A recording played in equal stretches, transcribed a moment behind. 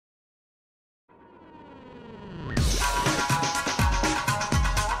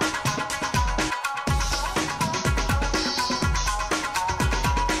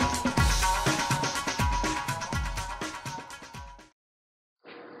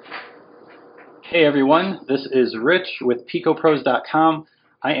Hey everyone, this is Rich with PicoPros.com.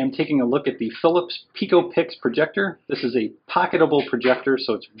 I am taking a look at the Philips PicoPix projector. This is a pocketable projector,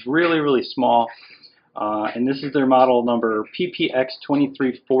 so it's really small. And this is their model number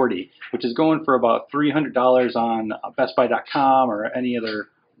PPX2340, which is going for about $300 on BestBuy.com or any other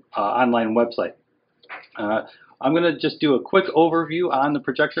online website. I'm going to just do a quick overview on the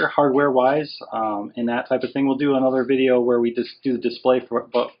projector hardware-wise and that type of thing. We'll do another video where we just do the display for it,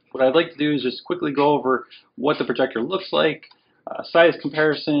 but what I'd like to do is just quickly go over what the projector looks like, size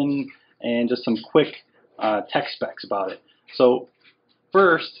comparison, and just some quick tech specs about it. So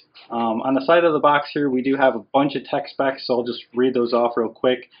first, on the side of the box here, we do have a bunch of tech specs, so I'll just read those off real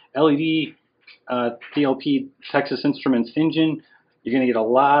quick. LED PLP Texas Instruments engine. You're going to get a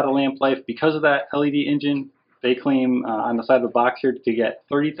lot of lamp life because of that LED engine. They claim on the side of the box here to get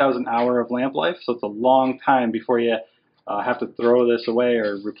 30,000 hours of lamp life, so it's a long time before you have to throw this away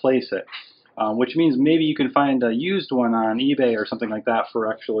or replace it. Which means maybe you can find a used one on eBay or something like that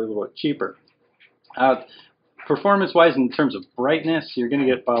for actually a little bit cheaper. Performance-wise, in terms of brightness, you're going to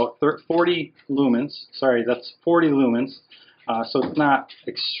get about 40 lumens. Sorry, that's 40 lumens. So it's not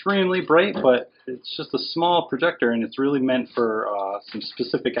extremely bright, but it's just a small projector, and it's really meant for some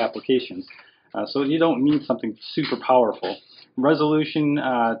specific applications. So you don't need something super powerful. Resolution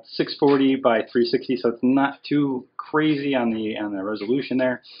 640 by 360, so it's not too crazy on the resolution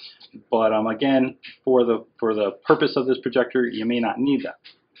there. But again, for the purpose of this projector, you may not need that.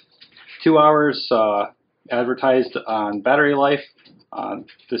 2 hours advertised on battery life.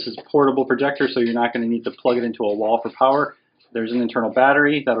 This is a portable projector, so you're not going to need to plug it into a wall for power. There's an internal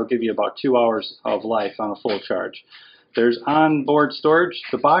battery that'll give you about 2 hours of life on a full charge. There's onboard storage.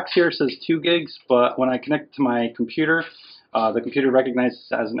 The box here says 2 gigs, but when I connect it to my computer, the computer recognizes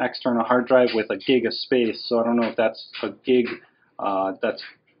it as an external hard drive with a gig of space. So I don't know if that's a gig that's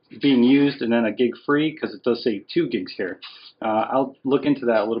being used and then a gig free, because it does say 2 gigs here. I'll look into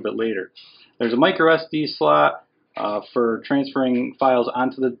that a little bit later. There's a micro SD slot for transferring files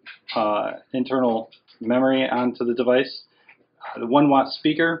onto the internal memory onto the device. The 1-watt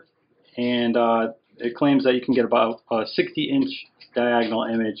speaker, and it claims that you can get about a 60-inch diagonal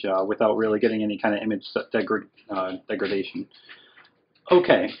image without really getting any kind of image degradation.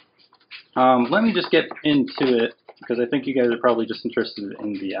 Okay, let me just get into it, because I think you guys are probably just interested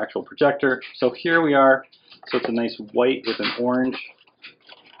in the actual projector. So here we are. So it's a nice white with an orange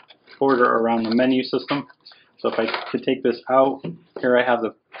border around the menu system. So if I could take this out, here I have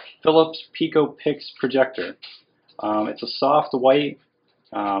the Philips PicoPix projector. It's a soft white.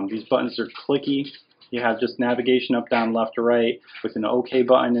 These buttons are clicky. You have just navigation up, down, left, or right with an OK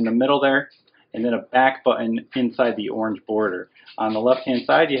button in the middle there, and then a back button inside the orange border. On the left-hand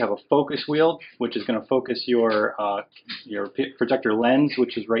side, you have a focus wheel, which is going to focus your projector lens,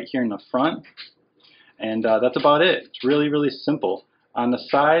 which is right here in the front. And that's about it. It's really simple. On the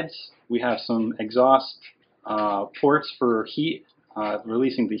sides, we have some exhaust ports for heat,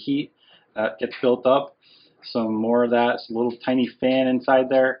 releasing the heat that gets built up. Some more of that, a little tiny fan inside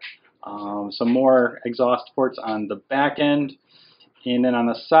there. Some more exhaust ports on the back end. And then on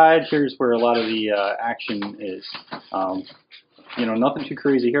the side, here's where a lot of the action is. You know, nothing too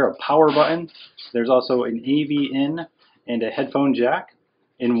crazy here. A power button. There's also an AV in and a headphone jack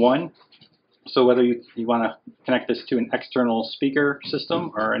in one. So whether you want to connect this to an external speaker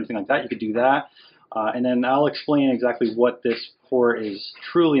system or anything like that, you could do that. And then I'll explain exactly what this port is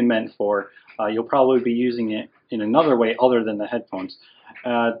truly meant for. You'll probably be using it in another way other than the headphones.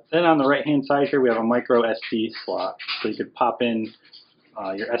 Then on the right-hand side here, we have a micro SD slot. So you could pop in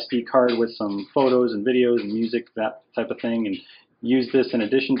your SD card with some photos and videos and music, that type of thing, and use this in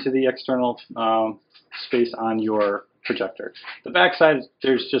addition to the external space on your projector. The back side,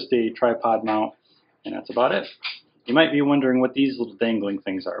 there's just a tripod mount, and that's about it. You might be wondering what these little dangling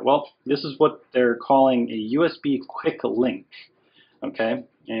things are. Well, this is what they're calling a USB quick link. Okay,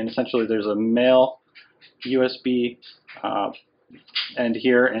 and essentially there's a male USB end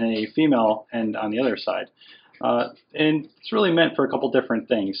here and a female end on the other side. And it's really meant for a couple different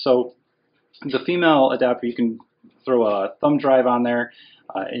things. So the female adapter, you can throw a thumb drive on there,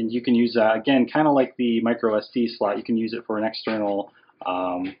 and you can use that, again, kind of like the micro SD slot. You can use it for an external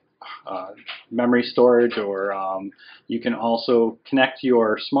memory storage, or you can also connect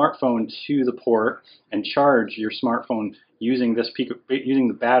your smartphone to the port and charge your smartphone using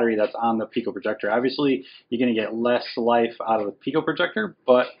the battery that's on the Pico projector. Obviously, you're going to get less life out of the Pico projector,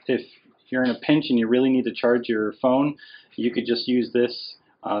 but if you're in a pinch and you really need to charge your phone, you could just use this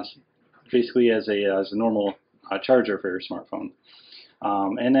basically as a normal charger for your smartphone.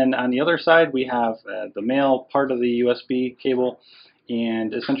 And then on the other side, we have the male part of the USB cable,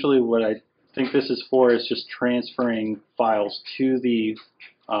 and essentially what I think this is for is just transferring files to the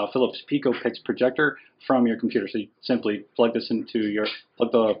Philips PicoPix projector from your computer. So you simply plug the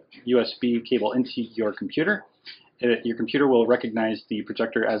USB cable into your computer. Your computer will recognize the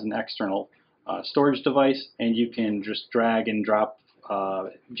projector as an external storage device, and you can just drag and drop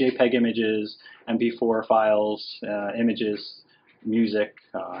JPEG images, MP4 files, images, music,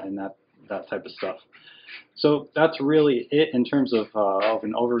 and that type of stuff. So that's really it in terms of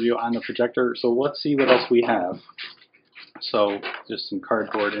an overview on the projector. So let's see what else we have. So just some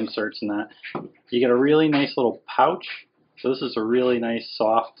cardboard inserts and that. You get a really nice little pouch. So this is a really nice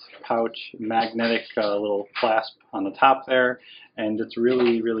soft pouch, magnetic little clasp on the top there, and it's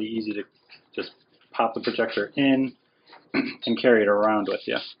really, really easy to just pop the projector in and carry it around with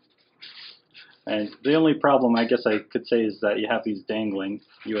you. And the only problem I guess I could say is that you have these dangling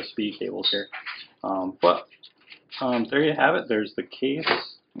USB cables here. But there you have it. There's the case.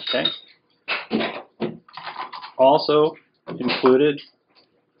 Okay. Also included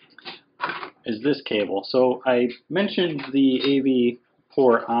is this cable. So I mentioned the AV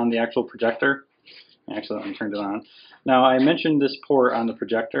port on the actual projector. Actually, let me turn it on. Now I mentioned this port on the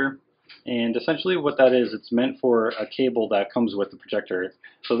projector, and essentially what that is, it's meant for a cable that comes with the projector.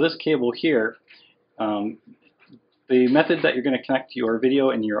 So this cable here, the method that you're going to connect your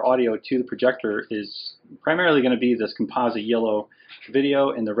video and your audio to the projector is primarily going to be this composite yellow video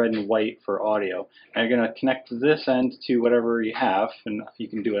and the red and white for audio. And you're going to connect this end to whatever you have, and you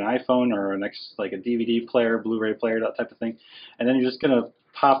can do an iPhone or like a DVD player, Blu-ray player, that type of thing. And then you're just going to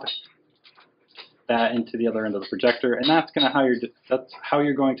pop that into the other end of the projector, and that's how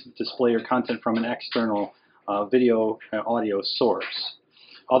you're going to display your content from an external video and audio source.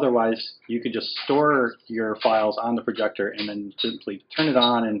 Otherwise, you could just store your files on the projector and then simply turn it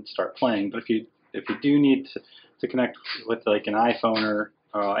on and start playing. But if you do need to connect with like an iPhone or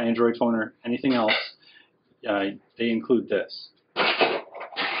Android phone or anything else, they include this.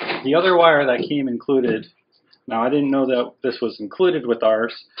 The other wire that came included, now I didn't know that this was included with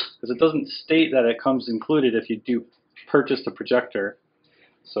ours, because it doesn't state that it comes included if you do purchase the projector.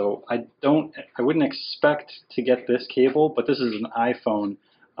 So I wouldn't expect to get this cable, but this is an iPhone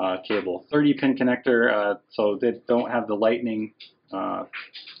cable, 30-pin connector, so they don't have the lightning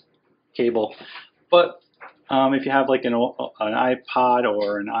cable. But if you have like an iPod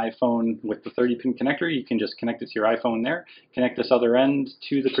or an iPhone with the 30-pin connector, you can just connect it to your iPhone there, connect this other end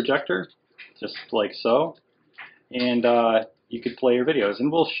to the projector, just like so, and you could play your videos.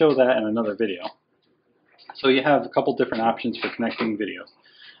 And we'll show that in another video. So you have a couple different options for connecting videos.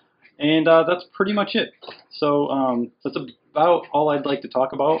 And that's pretty much it. So that's about all I'd like to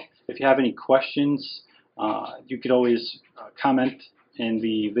talk about. If you have any questions, you could always comment in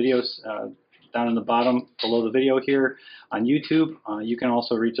the videos down in the bottom below the video here on YouTube. You can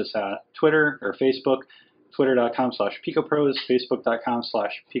also reach us at Twitter or Facebook, twitter.com/PicoPros,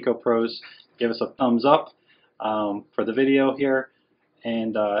 facebook.com/PicoPros. Give us a thumbs up for the video here.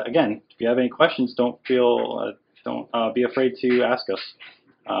 And again, if you have any questions, don't be afraid to ask us.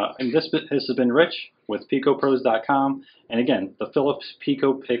 And this has been Rich with PicoPros.com, and again, the Philips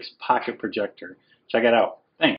PicoPix pocket projector. Check it out.